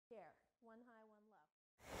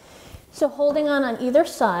So holding on either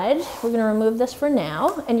side, we're going to remove this for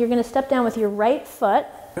now, and you're going to step down with your right foot,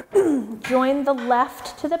 join the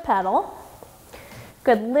left to the pedal.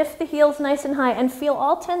 Good, lift the heels nice and high and feel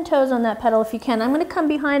all 10 toes on that pedal if you can. I'm going to come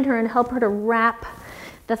behind her and help her to wrap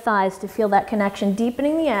the thighs to feel that connection,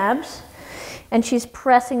 deepening the abs, and she's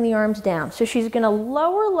pressing the arms down. So she's going to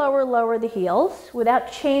lower the heels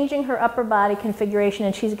without changing her upper body configuration,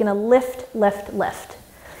 and she's going to lift, lift, lift.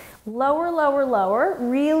 Lower,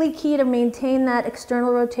 really key to maintain that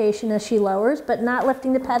external rotation as she lowers, but not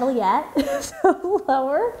lifting the pedal yet. So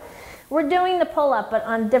lower. We're doing the pull-up, but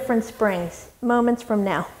on different springs, moments from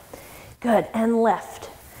now. Good, and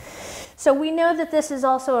lift. So we know that this is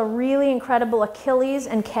also a really incredible Achilles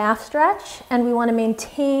and calf stretch, and we want to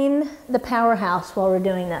maintain the powerhouse while we're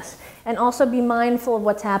doing this, and also be mindful of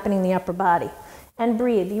what's happening in the upper body. And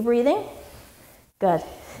breathe. You breathing? Good.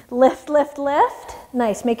 Lift, lift, lift.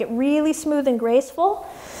 Nice. Make it really smooth and graceful.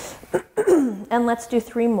 And let's do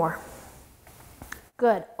 3 more.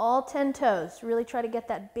 Good. All 10 toes. Really try to get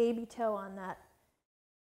that baby toe on that